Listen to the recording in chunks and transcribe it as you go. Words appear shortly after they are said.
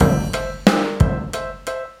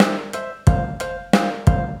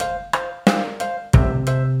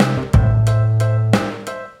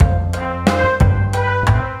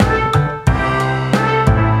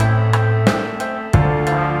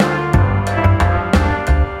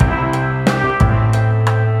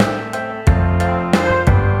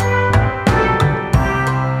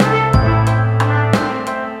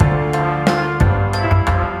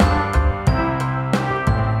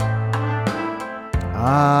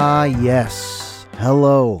Ah, yes.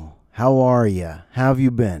 Hello. How are you? How have you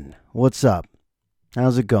been? What's up?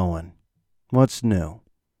 How's it going? What's new?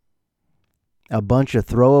 A bunch of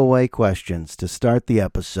throwaway questions to start the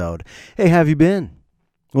episode. Hey, how have you been?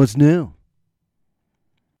 What's new?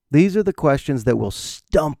 These are the questions that will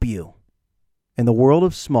stump you in the world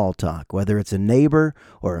of small talk, whether it's a neighbor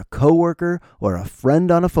or a coworker or a friend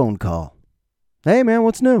on a phone call. Hey, man,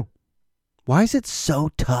 what's new? Why is it so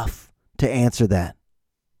tough to answer that?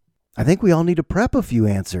 I think we all need to prep a few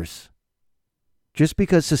answers. Just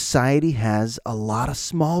because society has a lot of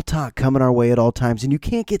small talk coming our way at all times, and you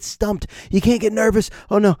can't get stumped. You can't get nervous.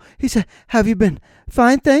 Oh, no. He said, have you been?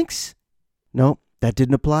 Fine, thanks. Nope, that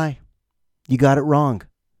didn't apply. You got it wrong.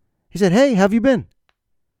 He said, hey, have you been?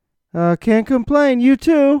 Can't complain. You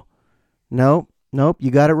too. Nope,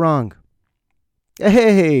 you got it wrong.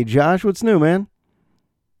 Hey, Josh, what's new, man?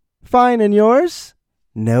 Fine, and yours?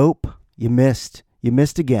 Nope, you missed. You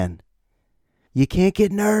missed again. You can't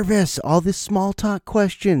get nervous. All the small talk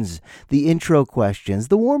questions, the intro questions,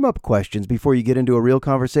 the warm-up questions before you get into a real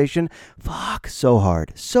conversation. Fuck, so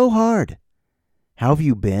hard. So hard. How have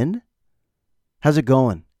you been? How's it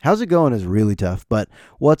going? How's it going is really tough, but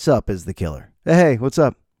what's up is the killer. Hey, what's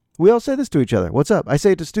up? We all say this to each other. What's up? I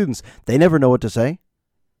say it to students. They never know what to say.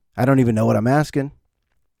 I don't even know what I'm asking.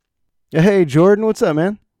 Hey, Jordan, what's up,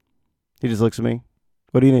 man? He just looks at me.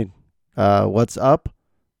 What do you need? What's up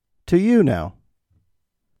to you now?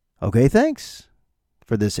 Okay, thanks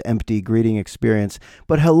for this empty greeting experience.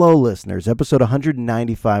 But hello, listeners. Episode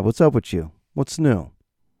 195. What's up with you? What's new?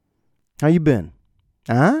 How you been?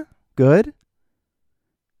 Huh? Good?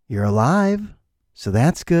 You're alive, so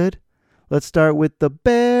that's good. Let's start with the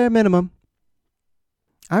bare minimum.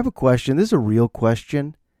 I have a question. This is a real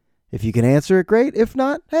question. If you can answer it, great. If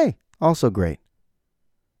not, hey, also great.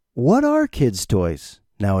 What are kids' toys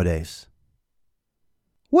nowadays?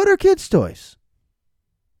 What are kids' toys?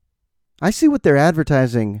 I see what they're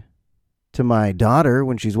advertising to my daughter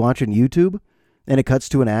when she's watching YouTube, and it cuts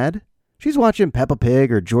to an ad. She's watching Peppa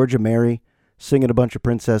Pig or Georgia Mary singing a bunch of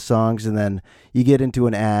princess songs, and then you get into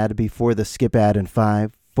an ad before the skip ad in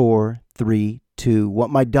 5, 4, 3, 2.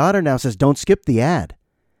 What my daughter now says, don't skip the ad.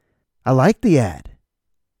 I like the ad.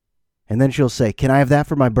 And then she'll say, can I have that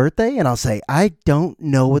for my birthday? And I'll say, I don't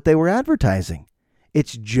know what they were advertising.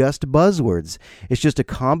 It's just buzzwords. It's just a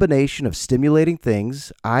combination of stimulating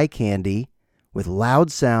things, eye candy, with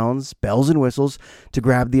loud sounds, bells and whistles, to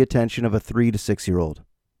grab the attention of a 3 to 6-year-old.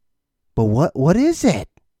 But what is it?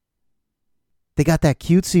 They got that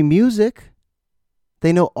cutesy music.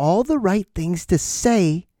 They know all the right things to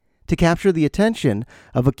say to capture the attention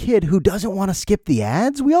of a kid who doesn't want to skip the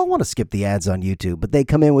ads. We all want to skip the ads on YouTube, but they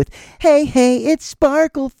come in with, hey, it's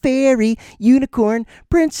Sparkle, Fairy, Unicorn,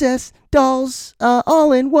 Princess, Dolls,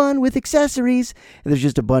 all in one with accessories. And there's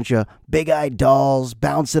just a bunch of big-eyed dolls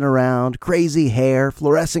bouncing around, crazy hair,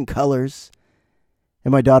 fluorescent colors.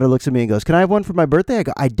 And my daughter looks at me and goes, can I have one for my birthday? I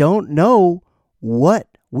go, I don't know what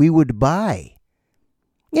we would buy.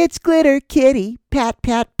 It's glitter, kitty, pat,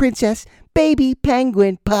 princess, baby,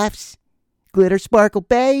 penguin, puffs, glitter, sparkle,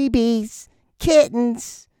 babies,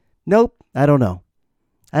 kittens. Nope, I don't know.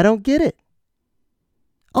 I don't get it.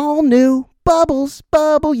 All new, bubbles,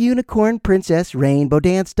 bubble, unicorn, princess, rainbow,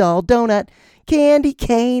 dance doll, donut, candy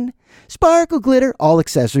cane, sparkle, glitter, all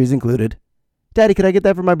accessories included. Daddy, could I get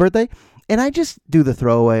that for my birthday? And I just do the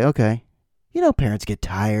throwaway, okay. You know, parents get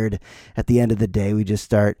tired. At the end of the day, we just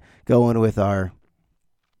start going with our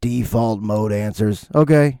default mode answers.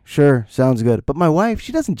 Okay, sure, sounds good. But my wife,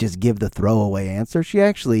 she doesn't just give the throwaway answer. She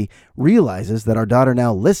actually realizes that our daughter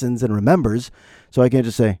now listens and remembers. So I can't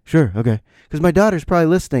just say, sure, okay. Because my daughter's probably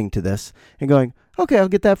listening to this and going, okay, I'll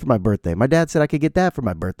get that for my birthday. My dad said I could get that for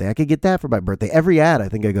my birthday. I could get that for my birthday. Every ad, I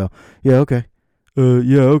think I go, yeah, okay.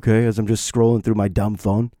 Yeah, okay, as I'm just scrolling through my dumb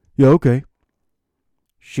phone. Yeah, okay.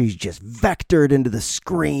 She's just vectored into the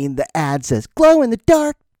screen. The ad says, glow in the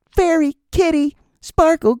dark, fairy, kitty,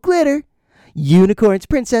 sparkle, glitter, unicorns,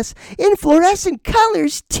 princess, in fluorescent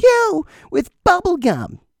colors too, with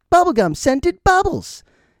bubblegum scented bubbles.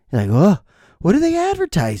 You're like, oh, what are they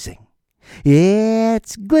advertising? Yeah,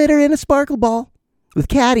 it's glitter in a sparkle ball with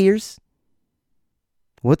cat ears.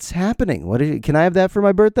 What's happening? Can I have that for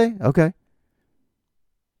my birthday? Okay.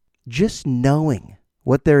 Just knowing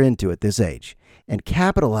what they're into at this age and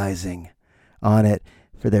capitalizing on it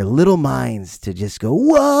for their little minds to just go,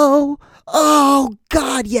 whoa, oh,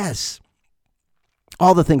 God, yes.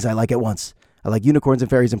 All the things I like at once. I like unicorns and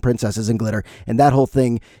fairies and princesses and glitter. And that whole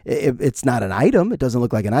thing, it's not an item. It doesn't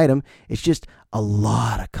look like an item. It's just a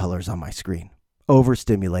lot of colors on my screen.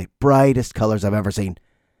 Overstimulate. Brightest colors I've ever seen.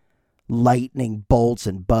 lightning bolts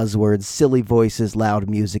and buzzwords, silly voices, loud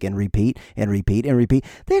music, and repeat, and repeat, and repeat.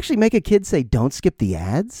 They actually make a kid say, don't skip the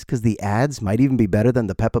ads, because the ads might even be better than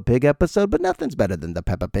the Peppa Pig episode, but nothing's better than the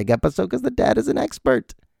Peppa Pig episode because the dad is an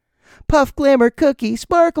expert. Puff Glamour Cookie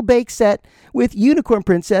Sparkle Bake Set with unicorn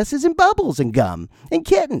princesses and bubbles and gum and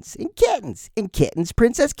kittens and kittens and kittens,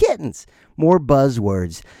 princess kittens. More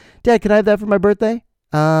buzzwords. Dad, can I have that for my birthday?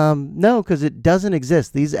 No, because it doesn't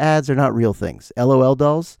exist. These ads are not real things. LOL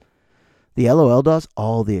dolls. The LOL dolls,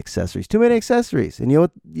 all the accessories. Too many accessories. And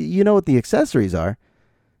you know what the accessories are?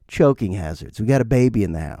 Choking hazards. We got a baby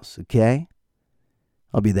in the house, okay?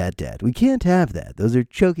 I'll be that dad. We can't have that. Those are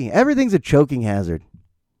choking. Everything's a choking hazard.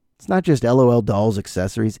 It's not just LOL dolls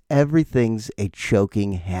accessories. Everything's a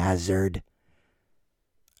choking hazard.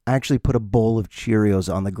 I actually put a bowl of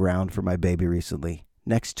Cheerios on the ground for my baby recently,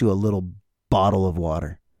 next to a little bottle of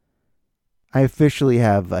water. I officially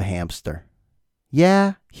have a hamster.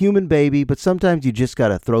 Yeah, human baby, but sometimes you just got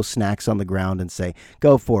to throw snacks on the ground and say,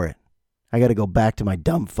 go for it. I got to go back to my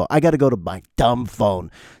dumb phone. I got to go to my dumb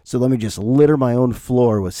phone. So let me just litter my own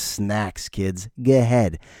floor with snacks, kids. Go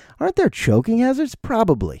ahead. Aren't there choking hazards?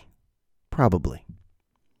 Probably.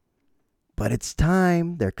 But it's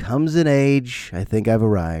time. There comes an age. I think I've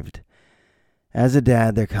arrived. As a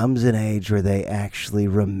dad, there comes an age where they actually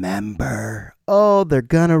remember. Oh, they're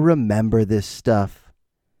gonna remember this stuff.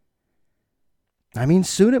 I mean,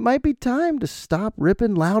 soon it might be time to stop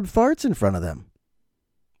ripping loud farts in front of them.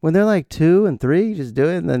 When they're like 2 and 3, just do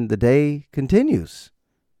it, and then the day continues.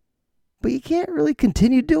 But you can't really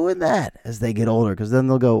continue doing that as they get older, because then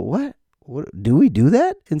they'll go, what? Do we do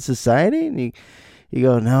that in society? And you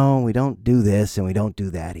go, no, we don't do this, and we don't do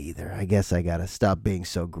that either. I guess I got to stop being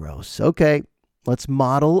so gross. Okay, let's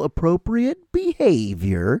model appropriate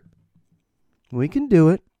behavior. We can do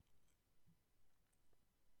it.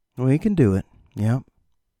 Yep.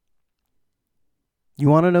 You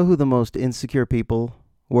want to know who the most insecure people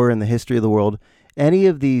were in the history of the world? Any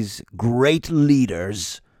of these great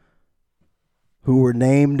leaders who were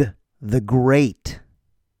named the Great.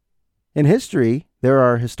 In history, there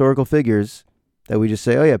are historical figures that we just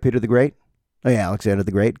say, oh yeah, Peter the Great. Oh yeah, Alexander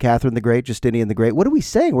the Great, Catherine the Great, Justinian the Great. What are we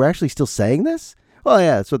saying? We're actually still saying this? Oh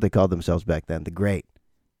yeah, that's what they called themselves back then, the Great.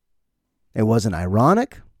 It wasn't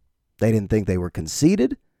ironic. They didn't think they were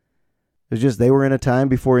conceited. It was just they were in a time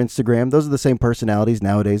before Instagram. Those are the same personalities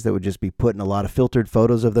nowadays that would just be putting a lot of filtered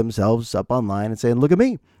photos of themselves up online and saying, look at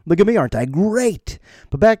me, aren't I great?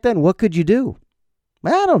 But back then, what could you do?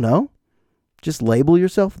 I don't know. Just label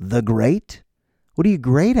yourself the Great. What are you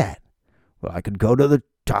great at? Well, I could go to the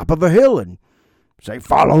top of a hill and say,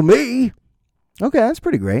 follow me. Okay, that's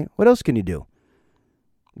pretty great. What else can you do?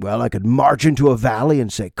 Well, I could march into a valley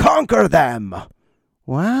and say, conquer them.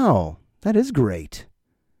 Wow, that is great.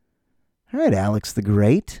 All right, Alex the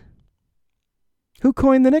Great. Who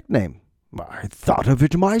coined the nickname? I thought of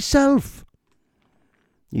it myself.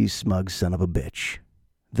 You smug son of a bitch.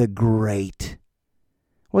 The Great.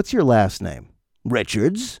 What's your last name?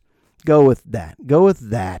 Richards. Go with that.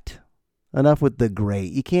 Enough with the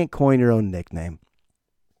Great. You can't coin your own nickname.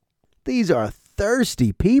 These are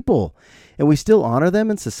thirsty people, and we still honor them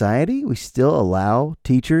in society. We still allow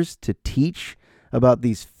teachers to teach about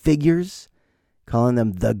these figures, calling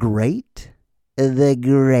them the Great. The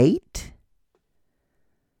Great.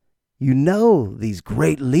 You know these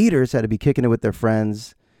great leaders had to be kicking it with their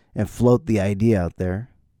friends and float the idea out there.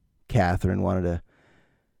 Catherine wanted to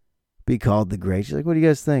be called the Great. She's like, what do you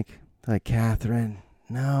guys think? They're like, Catherine,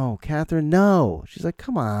 no. She's like,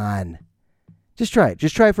 come on. Just try it.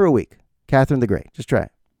 Just try it for a week. Catherine the Great. Just try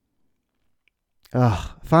it.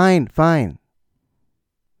 Oh, fine.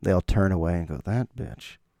 They all turn away and go, that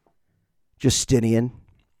bitch. Justinian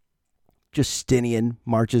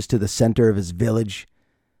marches to the center of his village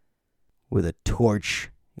with a torch.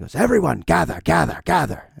 He goes, everyone, gather.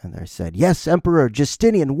 And they said, yes, Emperor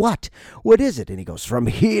Justinian, what? What is it? And he goes, from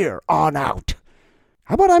here on out.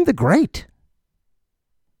 How about I'm the Great?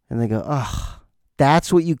 And they go,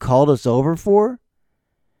 that's what you called us over for?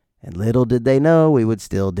 And little did they know we would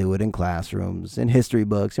still do it in classrooms, in history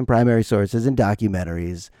books, in primary sources, in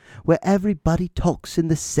documentaries, where everybody talks in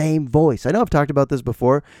the same voice. I know I've talked about this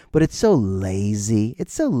before, but it's so lazy.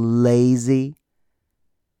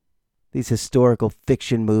 These historical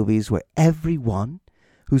fiction movies where everyone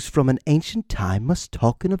who's from an ancient time must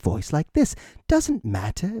talk in a voice like this. Doesn't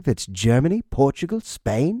matter if it's Germany, Portugal,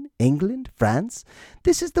 Spain, England, France.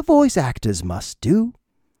 This is the voice actors must do.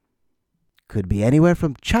 Could be anywhere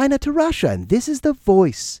from China to Russia, and this is the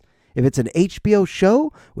voice. If it's an HBO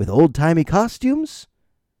show with old-timey costumes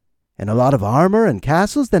and a lot of armor and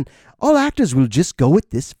castles, then all actors will just go with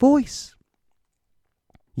this voice.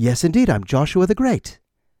 Yes, indeed, I'm Joshua the Great.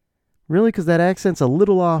 Really? Because that accent's a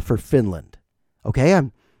little off for Finland. Okay,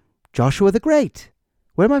 I'm Joshua the Great.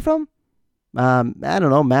 Where am I from? I don't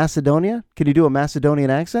know, Macedonia? Can you do a Macedonian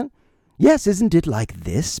accent? Yes, isn't it like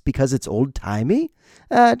this because it's old-timey?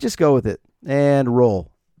 Just go with it. And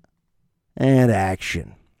roll. And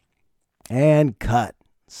action. And cut.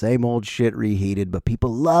 Same old shit reheated, but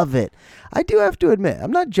people love it. I do have to admit, I'm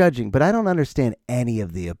not judging, but I don't understand any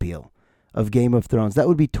of the appeal of Game of Thrones. That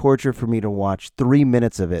would be torture for me to watch 3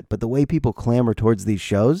 minutes of it. But the way people clamor towards these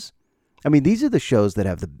shows, I mean, these are the shows that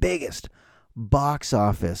have the biggest box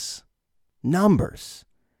office numbers.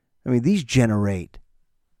 I mean, these generate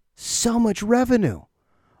so much revenue.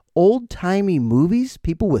 Old-timey movies,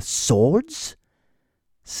 people with swords,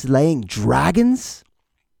 slaying dragons.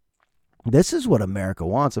 This is what America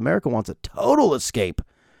wants. America wants a total escape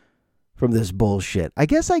from this bullshit. I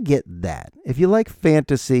guess I get that. If you like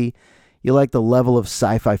fantasy, you like the level of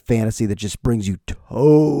sci-fi fantasy that just brings you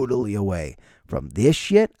totally away from this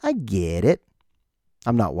shit, I get it.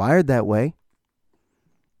 I'm not wired that way.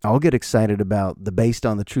 I'll get excited about the based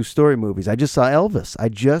on the true story movies. I just saw Elvis. I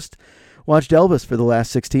just watched Elvis for the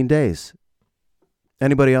last 16 days.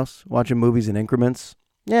 Anybody else watching movies in increments?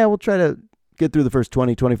 Yeah, we'll try to get through the first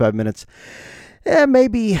 20, 25 minutes.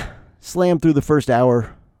 Maybe slam through the first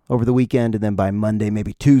hour over the weekend, and then by Monday,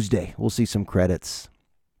 maybe Tuesday, we'll see some credits.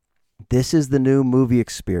 This is the new movie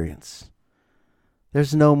experience.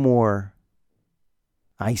 There's no more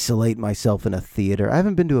isolate myself in a theater. I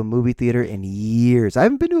haven't been to a movie theater in years. I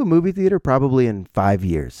haven't been to a movie theater probably in 5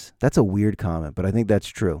 years. That's a weird comment, but I think that's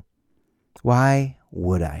true. Why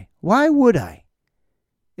would I? Why would I?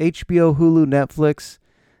 HBO, Hulu, Netflix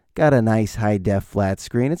got a nice high-def flat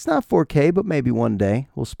screen. It's not 4K, but maybe one day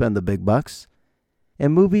we'll spend the big bucks.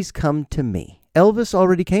 And movies come to me. Elvis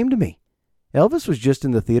already came to me. Elvis was just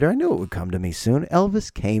in the theater. I knew it would come to me soon.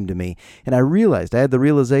 Elvis came to me. And I realized, I had the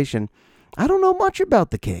realization, I don't know much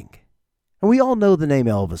about the king. And we all know the name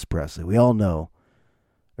Elvis Presley. We all know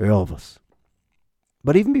Elvis.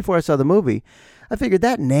 But even before I saw the movie, I figured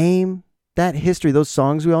that name, that history, those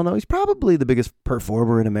songs we all know, he's probably the biggest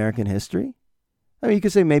performer in American history. I mean, you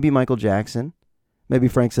could say maybe Michael Jackson, maybe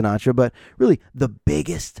Frank Sinatra, but really the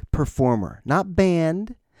biggest performer. Not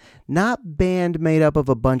band made up of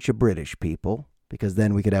a bunch of British people, because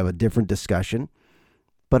then we could have a different discussion,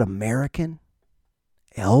 but American.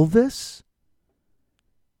 Elvis?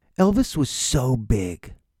 Elvis was so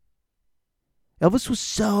big. Elvis was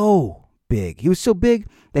so big. He was so big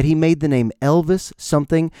that he made the name Elvis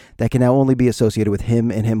something that can now only be associated with him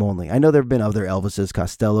and him only. I know there have been other Elvises,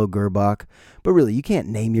 Costello, Gerbach, but really, you can't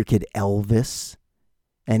name your kid Elvis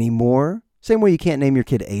anymore. Same way you can't name your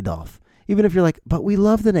kid Adolf. Even if you're like, but we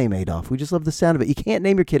love the name Adolf. We just love the sound of it. You can't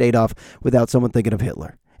name your kid Adolf without someone thinking of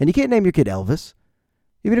Hitler. And you can't name your kid Elvis.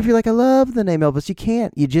 Even if you're like, I love the name Elvis, you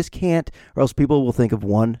can't. You just can't, or else people will think of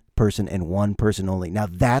one person and one person only. Now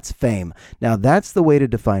that's fame. Now that's the way to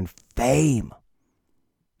define fame.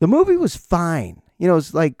 The movie was fine. You know,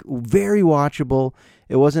 it's like very watchable.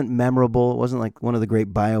 It wasn't memorable. It wasn't like one of the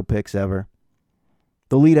great biopics ever.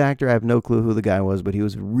 The lead actor, I have no clue who the guy was, but he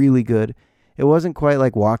was really good. It wasn't quite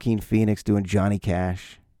like Joaquin Phoenix doing Johnny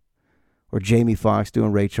Cash, or Jamie Foxx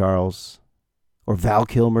doing Ray Charles, or Val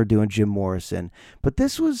Kilmer doing Jim Morrison. But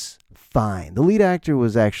this was fine. The lead actor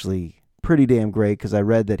was actually pretty damn great, because I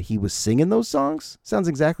read that he was singing those songs. Sounds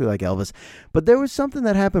exactly like Elvis. But there was something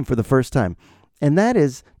that happened for the first time, and that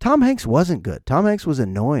is Tom Hanks wasn't good. Tom Hanks was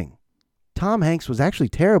annoying. Tom Hanks was actually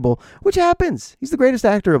terrible, which happens. He's the greatest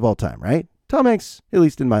actor of all time, right? Tom Hanks, at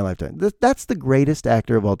least in my lifetime. That's the greatest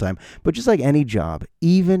actor of all time. But just like any job,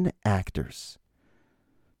 even actors,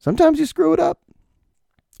 sometimes you screw it up.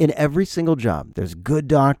 In every single job, there's good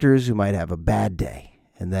doctors who might have a bad day,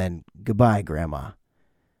 and then goodbye, grandma.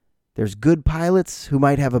 There's good pilots who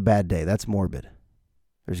might have a bad day. That's morbid.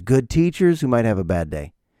 There's good teachers who might have a bad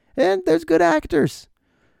day. And there's good actors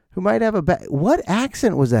who might have a bad... What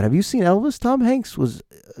accent was that? Have you seen Elvis? Tom Hanks was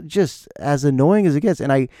just as annoying as it gets.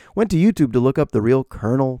 And I went to YouTube to look up the real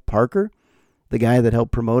Colonel Parker, the guy that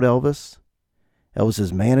helped promote Elvis,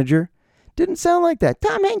 Elvis's manager. Didn't sound like that.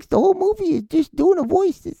 Tom Hanks, the whole movie is just doing a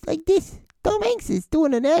voice. It's like this. Tom Hanks is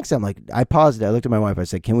doing an accent. I'm like, I paused it. I looked at my wife. I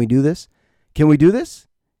said, can we do this? Can we do this?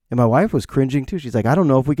 And my wife was cringing too. She's like, I don't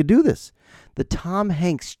know if we could do this. The Tom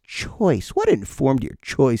Hanks choice. What informed your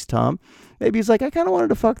choice, Tom? Maybe he's like, I kind of wanted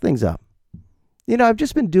to fuck things up. You know, I've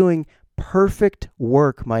just been doing perfect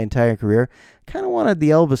work my entire career. Kind of wanted the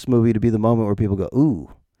Elvis movie to be the moment where people go,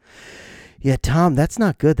 ooh. Yeah, Tom, that's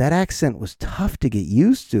not good. That accent was tough to get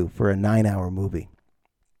used to for a 9-hour movie.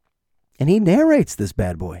 And he narrates this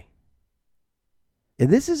bad boy. And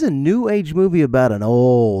this is a new age movie about an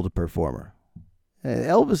old performer.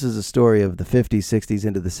 Elvis is a story of the 50s, 60s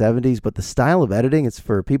into the 70s, but the style of editing, it's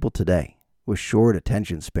for people today with short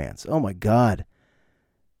attention spans. Oh my God.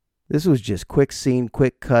 This was just quick scene,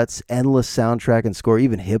 quick cuts, endless soundtrack and score,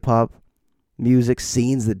 even hip-hop music,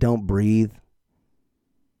 scenes that don't breathe.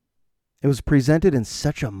 It was presented in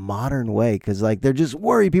such a modern way because, like, they're just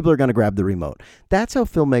worried people are going to grab the remote. That's how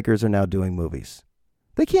filmmakers are now doing movies.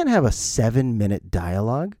 They can't have a 7-minute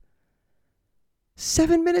dialogue.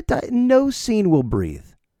 7-minute no scene will breathe.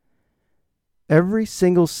 Every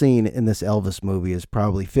single scene in this Elvis movie is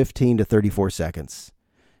probably 15 to 34 seconds.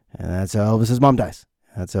 And that's how Elvis's mom dies.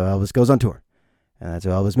 That's how Elvis goes on tour. And that's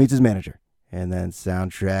how Elvis meets his manager. And then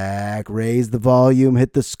soundtrack, raise the volume,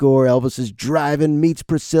 hit the score. Elvis is driving, meets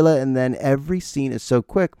Priscilla, and then every scene is so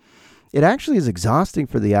quick. It actually is exhausting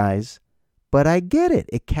for the eyes, but I get it.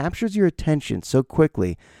 It captures your attention so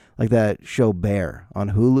quickly, like that show Bear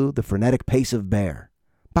on Hulu, the frenetic pace of Bear.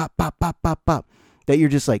 Pop, pop, pop, pop, pop. That you're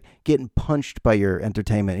just like getting punched by your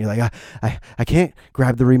entertainment. You're like, I can't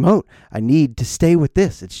grab the remote. I need to stay with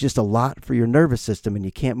this. It's just a lot for your nervous system and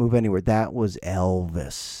you can't move anywhere. That was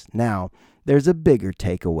Elvis. Now, there's a bigger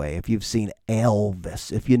takeaway if you've seen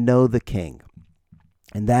Elvis, if you know the king.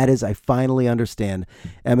 And that is, I finally understand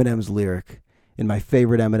Eminem's lyric in my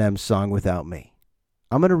favorite Eminem song, Without Me.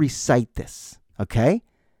 I'm going to recite this, okay?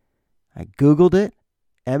 I Googled it,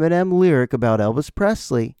 Eminem lyric about Elvis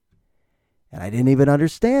Presley, and I didn't even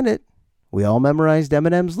understand it. We all memorized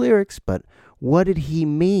Eminem's lyrics, but what did he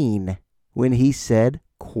mean when he said,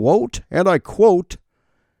 quote, and I quote,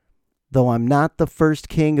 "Though I'm not the first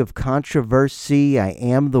king of controversy, I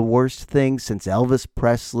am the worst thing since Elvis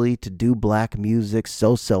Presley to do black music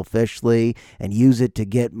so selfishly and use it to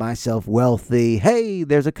get myself wealthy. Hey,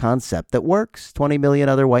 there's a concept that works. 20 million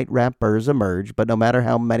other white rappers emerge, but no matter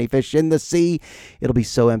how many fish in the sea, it'll be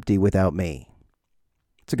so empty without me."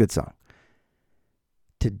 It's a good song.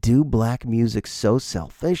 To do black music so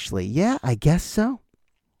selfishly, yeah, I guess so.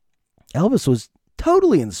 Elvis was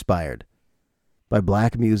totally inspired by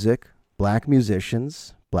black music, black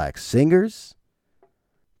musicians, black singers,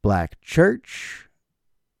 black church.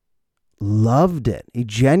 Loved it. He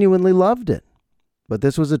genuinely loved it. But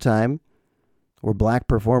this was a time where black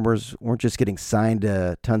performers weren't just getting signed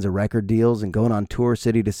to tons of record deals and going on tour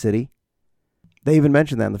city to city. They even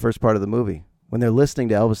mentioned that in the first part of the movie. When they're listening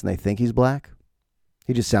to Elvis and they think he's black,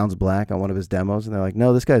 he just sounds black on one of his demos. And they're like,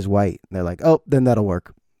 no, this guy's white. And they're like, oh, then that'll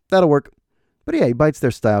work. That'll work. But yeah, he bites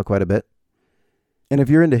their style quite a bit. And if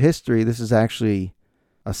you're into history, this is actually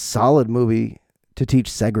a solid movie to teach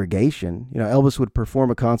segregation. You know, Elvis would perform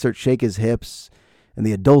a concert, shake his hips, and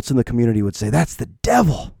the adults in the community would say, that's the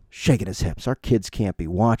devil shaking his hips. Our kids can't be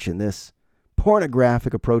watching this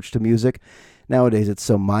pornographic approach to music. Nowadays, it's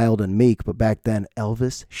so mild and meek, but back then,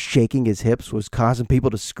 Elvis shaking his hips was causing people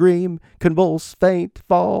to scream, convulse, faint,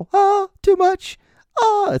 fall. Ah, too much.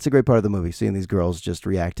 Ah, it's a great part of the movie, seeing these girls just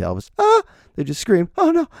react to Elvis. Ah, they just scream,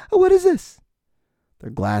 oh no, what is this? Their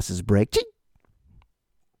glasses break. Ching!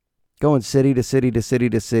 Going city to city to city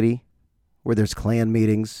to city, where there's Klan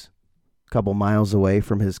meetings a couple miles away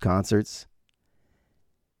from his concerts.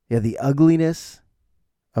 Yeah, the ugliness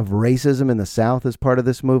of racism in the South is part of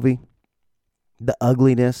this movie. The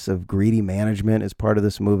ugliness of greedy management is part of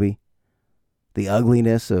this movie. The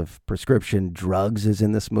ugliness of prescription drugs is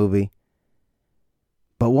in this movie.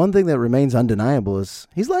 But one thing that remains undeniable is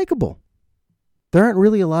he's likable. There aren't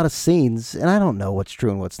really a lot of scenes, and I don't know what's true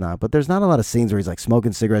and what's not, but there's not a lot of scenes where he's like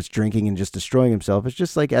smoking cigarettes, drinking, and just destroying himself. It's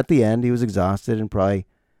just like at the end, he was exhausted and probably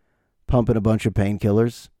pumping a bunch of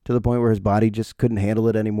painkillers to the point where his body just couldn't handle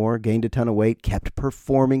it anymore, gained a ton of weight, kept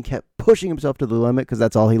performing, kept pushing himself to the limit because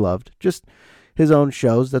that's all he loved. Just his own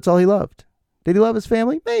shows, that's all he loved. Did he love his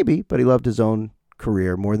family? Maybe, but he loved his own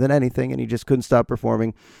career more than anything, and he just couldn't stop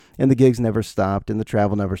performing, and the gigs never stopped, and the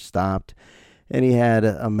travel never stopped, and he had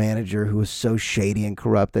a manager who was so shady and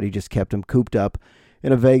corrupt that he just kept him cooped up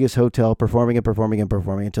in a Vegas hotel, performing and performing and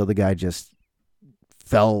performing until the guy just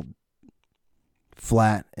fell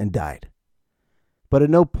flat and died. But at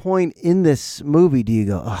no point in this movie do you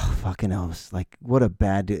go, oh, fucking Elvis, like, what a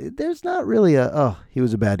bad dude. There's not really he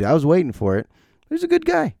was a bad dude. I was waiting for it. He was a good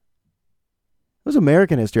guy. It was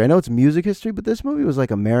American history. I know it's music history, but this movie was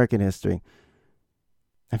like American history.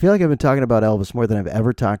 I feel like I've been talking about Elvis more than I've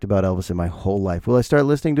ever talked about Elvis in my whole life. Will I start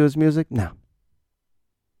listening to his music? No.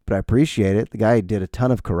 But I appreciate it. The guy did a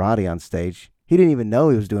ton of karate on stage. He didn't even know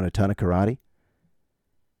he was doing a ton of karate.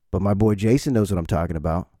 But my boy Jason knows what I'm talking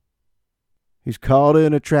about. He's caught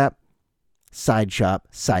in a trap. Side chop,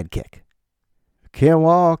 side kick. Can't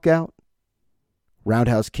walk out.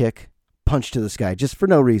 Roundhouse kick. punch to the sky just for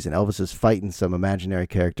no reason. Elvis is fighting some imaginary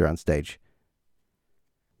character on stage.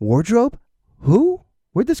 Wardrobe? Who?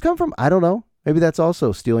 Where'd this come from? I don't know. Maybe that's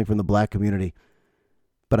also stealing from the black community.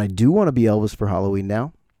 But I do want to be Elvis for Halloween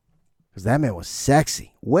now. Because that man was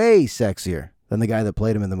sexy. Way sexier than the guy that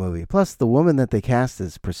played him in the movie. Plus, the woman that they cast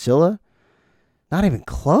as Priscilla, not even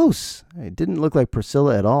close. It didn't look like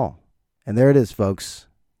Priscilla at all. And there it is, folks.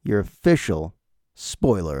 Your official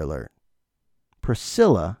spoiler alert.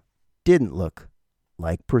 Priscilla didn't look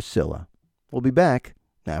like Priscilla. We'll be back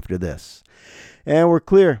after this. And we're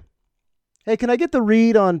clear. Hey, can I get the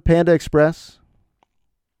read on Panda Express?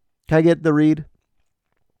 Can I get the read?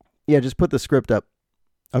 Yeah, just put the script up.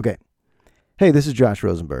 Okay. Hey, this is Josh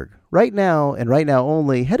Rosenberg. Right now, and right now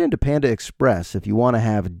only, head into Panda Express if you want to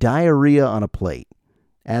have diarrhea on a plate.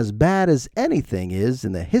 As bad as anything is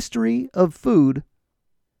in the history of food.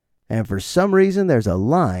 And for some reason, there's a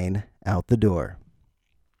line out the door.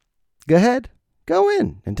 Go ahead. Go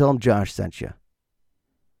in and tell them Josh sent you.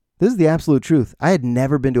 This is the absolute truth. I had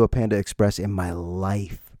never been to a Panda Express in my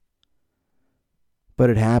life.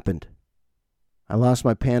 But it happened. I lost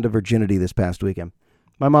my panda virginity this past weekend.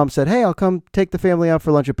 My mom said, hey, I'll come take the family out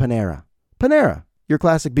for lunch at Panera. Panera, your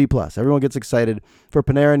classic B+. Everyone gets excited for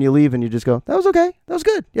Panera and you leave and you just go, that was okay. That was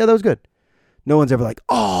good. Yeah, that was good. No one's ever like,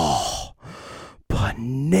 oh,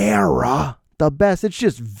 Panera, the best. It's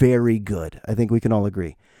just very good. I think we can all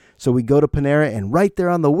agree. So we go to Panera, and right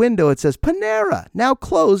there on the window, it says, Panera, now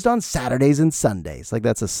closed on Saturdays and Sundays. Like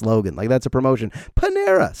that's a slogan. Like that's a promotion.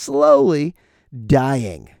 Panera, slowly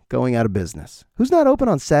dying, going out of business. Who's not open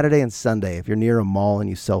on Saturday and Sunday if you're near a mall and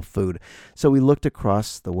you sell food? So we looked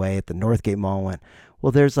across the way at the Northgate Mall and went,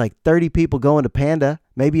 well, there's like 30 people going to Panda.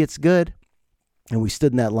 Maybe it's good. And we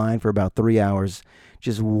stood in that line for about 3 hours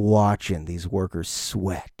just watching these workers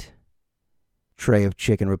sweat. Tray of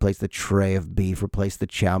chicken, replace the tray of beef, replace the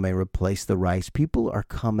chow mein, replace the rice. People are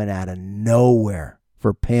coming out of nowhere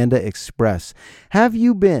for Panda Express. Have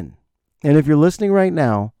you been? And if you're listening right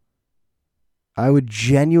now, I would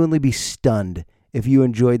genuinely be stunned if you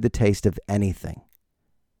enjoyed the taste of anything.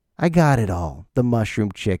 I got it all. The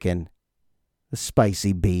mushroom chicken, the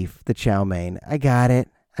spicy beef, the chow mein. I got it.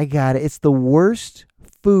 It's the worst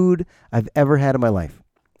food I've ever had in my life.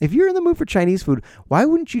 If you're in the mood for Chinese food, why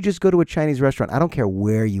wouldn't you just go to a Chinese restaurant? I don't care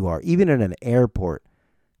where you are, even in an airport.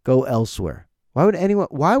 Go elsewhere.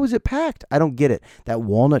 Why was it packed? I don't get it. That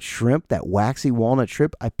walnut shrimp, that waxy walnut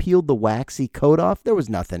shrimp, I peeled the waxy coat off. There was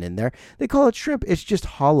nothing in there. They call it shrimp. It's just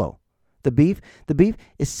hollow. The beef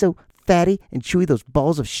is so fatty and chewy, those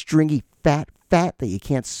balls of stringy fat that you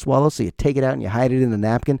can't swallow, so you take it out and you hide it in a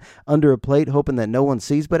napkin under a plate, hoping that no one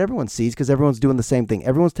sees, but everyone sees because everyone's doing the same thing.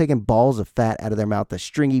 Everyone's taking balls of fat out of their mouth, the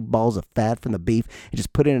stringy balls of fat from the beef, and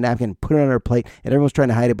just put it in a napkin, put it on their plate, and everyone's trying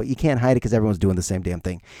to hide it, but you can't hide it because everyone's doing the same damn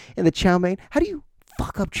thing. And the chow mein, how do you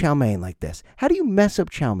fuck up chow mein like this? How do you mess up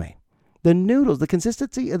chow mein? The noodles, the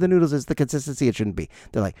consistency of the noodles is the consistency it shouldn't be.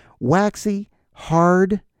 They're like waxy,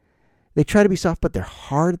 hard. They try to be soft, but they're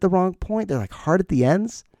hard at the wrong point. They're like hard at the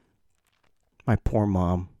ends. My poor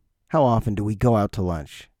mom. How often do we go out to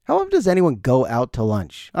lunch? How often does anyone go out to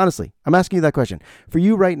lunch? Honestly, I'm asking you that question. For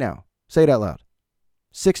you right now, say it out loud.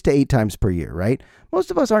 6 to 8 times per year, right?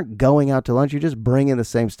 Most of us aren't going out to lunch. You're just bringing the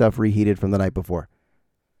same stuff reheated from the night before.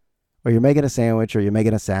 Or you're making a sandwich, or you're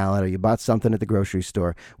making a salad, or you bought something at the grocery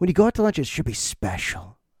store. When you go out to lunch, it should be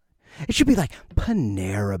special. It should be like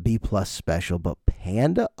Panera B+ special, but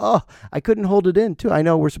Panda? Oh, I couldn't hold it in, too. I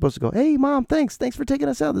know we're supposed to go, hey, Mom, thanks for taking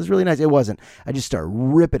us out. This is really nice. It wasn't. I just started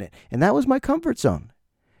ripping it, and that was my comfort zone.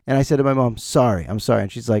 And I said to my mom, I'm sorry.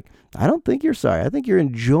 And she's like, I don't think you're sorry. I think you're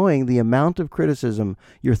enjoying the amount of criticism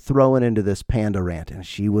you're throwing into this Panda rant. And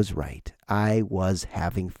she was right. I was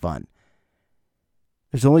having fun.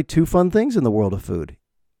 There's only 2 fun things in the world of food.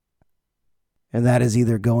 And that is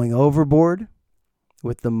either going overboard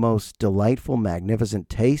with the most delightful, magnificent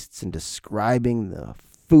tastes and describing the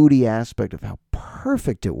foodie aspect of how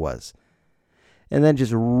perfect it was, and then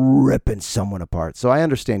just ripping someone apart. So I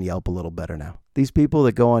understand Yelp a little better now. These people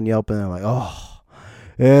that go on Yelp and they're like, oh,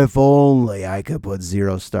 if only I could put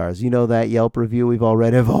 0 stars. You know that Yelp review we've all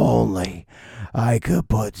read? If only I could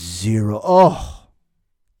put 0. Oh,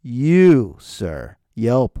 you, sir,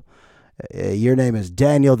 Yelp, your name is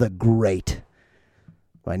Daniel the Great.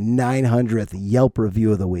 My 900th Yelp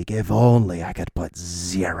review of the week. If only I could put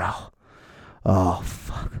 0. Oh,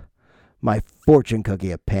 fuck. My fortune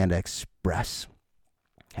cookie at Panda Express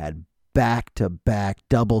had back-to-back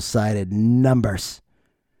double-sided numbers.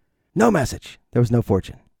 No message. There was no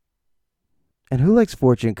fortune. And who likes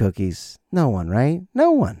fortune cookies? No one, right?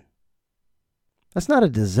 No one. That's not a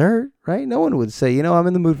dessert, right? No one would say, I'm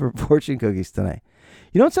in the mood for fortune cookies tonight.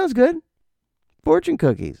 You know what sounds good? Fortune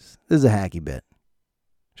cookies. This is a hacky bit.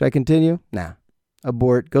 Should I continue? Nah.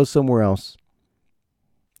 Abort. Go somewhere else.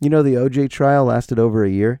 You know, the OJ trial lasted over a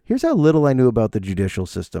year. Here's how little I knew about the judicial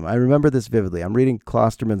system. I remember this vividly. I'm reading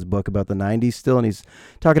Klosterman's book about the 90s still, and he's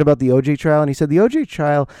talking about the OJ trial, and he said the OJ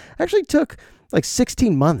trial actually took like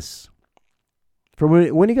 16 months. From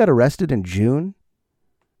when he got arrested in June,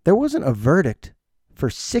 there wasn't a verdict for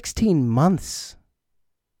 16 months.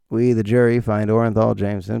 We, the jury, find Orenthal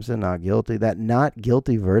James Simpson not guilty. That not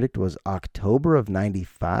guilty verdict was October of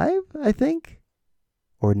 95, I think,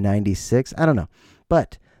 or 96. I don't know.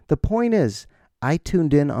 But the point is, I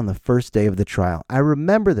tuned in on the first day of the trial. I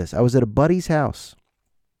remember this. I was at a buddy's house,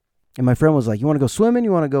 and my friend was like, you want to go swimming?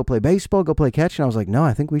 You want to go play baseball? Go play catch? And I was like, no,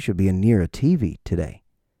 I think we should be near a TV today.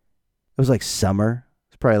 It was like summer.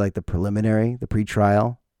 It's probably like the preliminary, the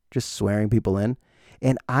pre-trial, just swearing people in.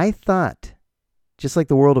 And I thought, just like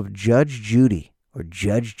the world of Judge Judy or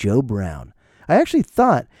Judge Joe Brown, I actually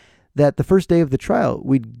thought that the first day of the trial,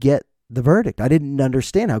 we'd get the verdict. I didn't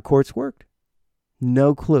understand how courts worked.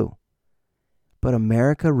 No clue. But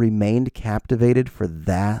America remained captivated for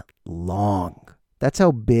that long. That's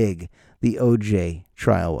how big the OJ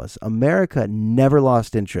trial was. America never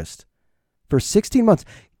lost interest for 16 months.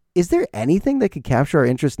 Is there anything that could capture our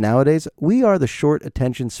interest nowadays? We are the short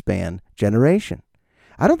attention span generation.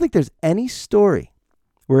 I don't think there's any story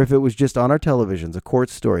where if it was just on our televisions, a court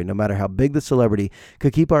story, no matter how big the celebrity,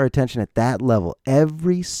 could keep our attention at that level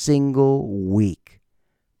every single week.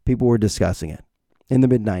 People were discussing it in the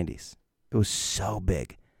mid-90s. It was so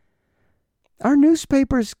big. Our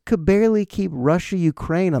newspapers could barely keep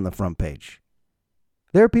Russia-Ukraine on the front page.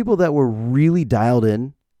 There are people that were really dialed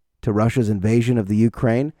in to Russia's invasion of the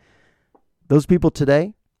Ukraine. Those people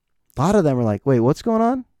today, a lot of them are like, wait, what's going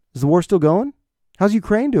on? Is the war still going? How's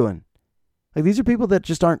Ukraine doing? Like, these are people that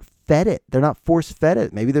just aren't fed it. They're not force-fed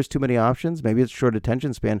it. Maybe there's too many options. Maybe it's short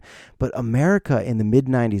attention span. But America in the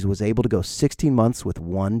mid-90s was able to go 16 months with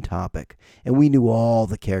one topic. And we knew all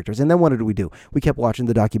the characters. And then what did we do? We kept watching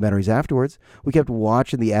the documentaries afterwards. We kept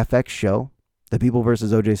watching the FX show, The People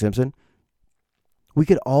versus O.J. Simpson. We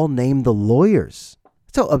could all name the lawyers.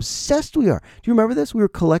 That's how obsessed we are. Do you remember this? We were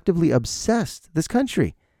collectively obsessed. This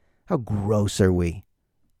country. How gross are we?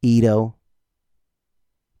 Ito,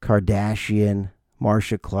 Kardashian,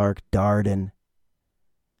 Marcia Clark, Darden,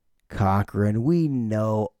 Cochran. We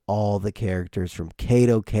know all the characters from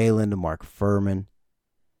Kato Kalin to Mark Furman.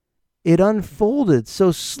 It unfolded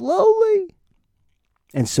so slowly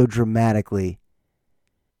and so dramatically.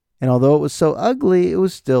 And although it was so ugly, it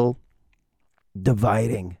was still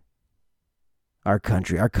dividing our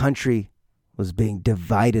country. Our country was being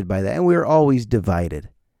divided by that, and we were always divided.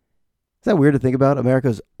 Is that weird to think about?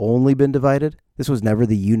 America's only been divided. This was never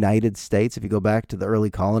the United States. If you go back to the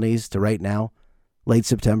early colonies to right now, late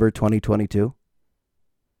September 2022,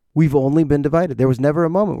 we've only been divided. There was never a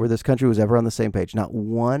moment where this country was ever on the same page. Not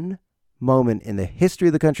one moment in the history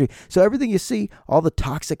of the country. So everything you see, all the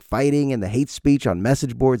toxic fighting and the hate speech on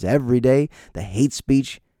message boards every day, the hate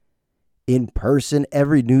speech in person,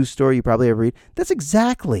 every news story you probably ever read, that's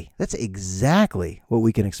exactly what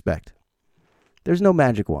we can expect. There's no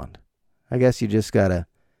magic wand. I guess you just got to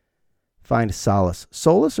find solace.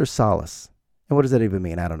 Solace or solace? And what does that even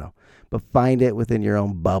mean? I don't know. But find it within your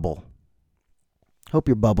own bubble. Hope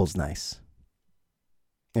your bubble's nice.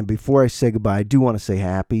 And before I say goodbye, I do want to say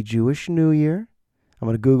Happy Jewish New Year. I'm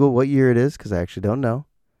going to Google what year it is because I actually don't know.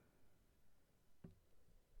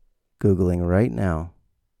 Googling right now.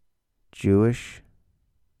 Jewish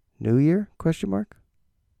New Year? Question mark.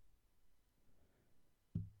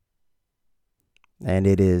 And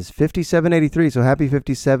it is 5783, so happy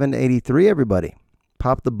 5783, everybody.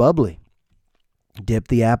 Pop the bubbly. Dip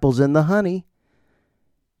the apples in the honey.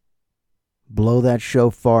 Blow that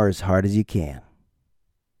shofar as hard as you can.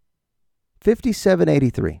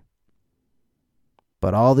 5783.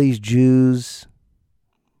 But all these Jews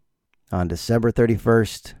on December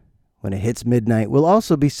 31st, when it hits midnight, will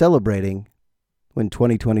also be celebrating when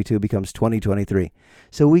 2022 becomes 2023.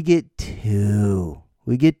 So we get two.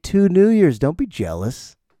 We get 2 New Years. Don't be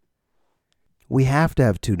jealous. We have to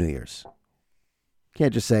have 2 New Years.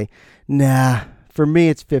 Can't just say, nah, for me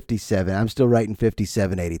it's 57. I'm still writing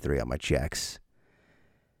 5783 on my checks.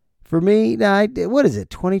 For me, nah, what is it,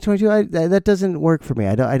 2022? That doesn't work for me.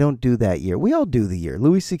 I don't do that year. We all do the year.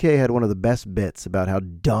 Louis C.K. had one of the best bits about how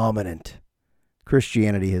dominant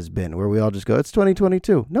Christianity has been, where we all just go, it's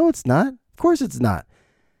 2022. No, it's not. Of course it's not.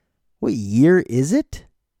 What year is it?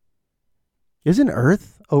 Isn't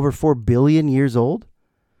Earth over 4 billion years old?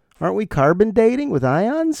 Aren't we carbon dating with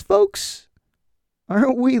ions, folks?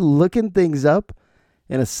 Aren't we looking things up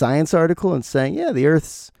in a science article and saying, yeah, the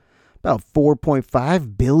Earth's about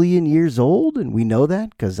 4.5 billion years old, and we know that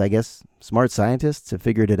because I guess smart scientists have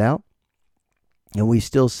figured it out. And we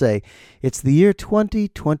still say, it's the year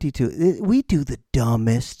 2022. We do the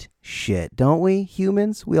dumbest shit, don't we,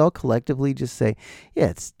 humans? We all collectively just say, yeah,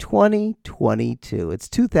 it's 2022. It's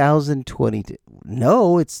 2022.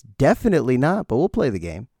 No, it's definitely not, but we'll play the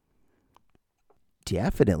game.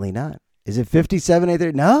 Definitely not. Is it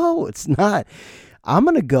 5783? No, it's not. I'm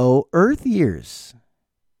going to go Earth years.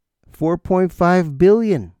 4.5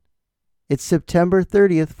 billion. It's September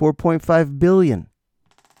 30th, 4.5 billion.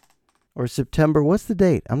 Or September, what's the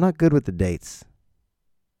date? I'm not good with the dates.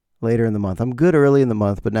 Later in the month. I'm good early in the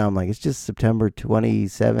month, but now I'm like, it's just September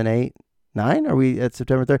 27, 8, 9? Are we at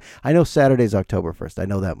September 3rd? I know Saturday's October 1st. I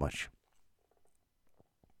know that much.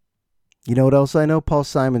 You know what else I know? Paul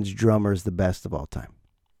Simon's drummer is the best of all time.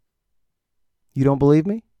 You don't believe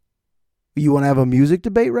me? You want to have a music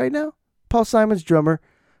debate right now? Paul Simon's drummer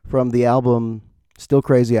from the album Still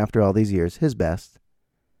Crazy After All These Years, his best,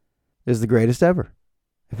 is the greatest ever.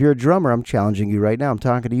 If you're a drummer, I'm challenging you right now. I'm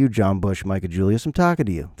talking to you, John Bush, Micah Julius. I'm talking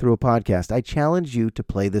to you through a podcast. I challenge you to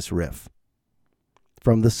play this riff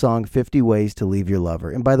from the song 50 Ways to Leave Your Lover.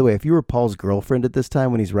 And by the way, if you were Paul's girlfriend at this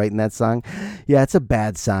time when he's writing that song, yeah, it's a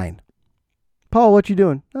bad sign. Paul, what you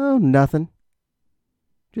doing? Oh, nothing.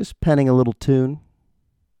 Just penning a little tune.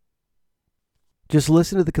 Just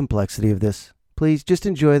listen to the complexity of this. Please, just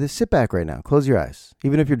enjoy this. Sit back right now. Close your eyes.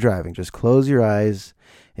 Even if you're driving, just close your eyes.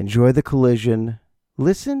 Enjoy the collision.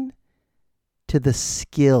 Listen to the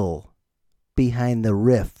skill behind the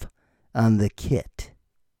riff on the kit.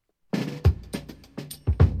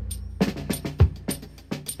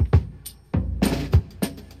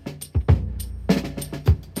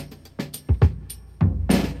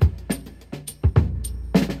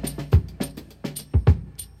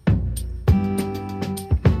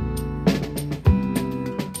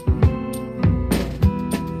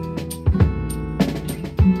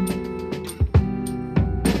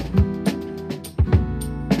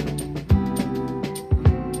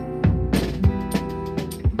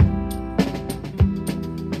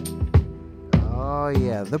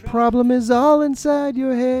 The problem is all inside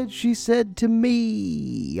your head, she said to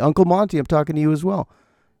me. Uncle Monty, I'm talking to you as well.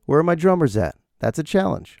 Where are my drummers at? That's a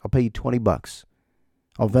challenge. I'll pay you $20.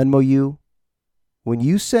 I'll Venmo you. When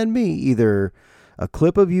you send me either a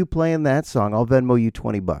clip of you playing that song, I'll Venmo you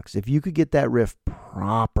 $20. If you could get that riff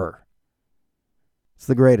proper, it's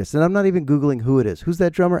the greatest. And I'm not even Googling who it is. Who's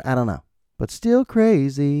that drummer? I don't know. But Still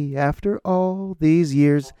Crazy After All These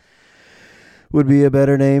Years would be a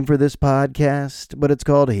better name for this podcast, but it's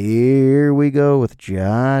called Here We Go with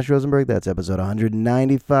Josh Rosenberg. That's episode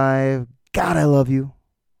 195. God, I love you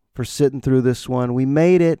for sitting through this one. We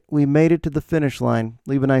made it. We made it to the finish line.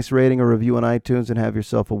 Leave a nice rating or review on iTunes and have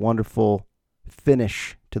yourself a wonderful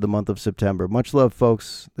finish to the month of September. Much love,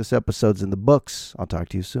 folks. This episode's in the books. I'll talk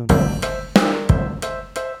to you soon.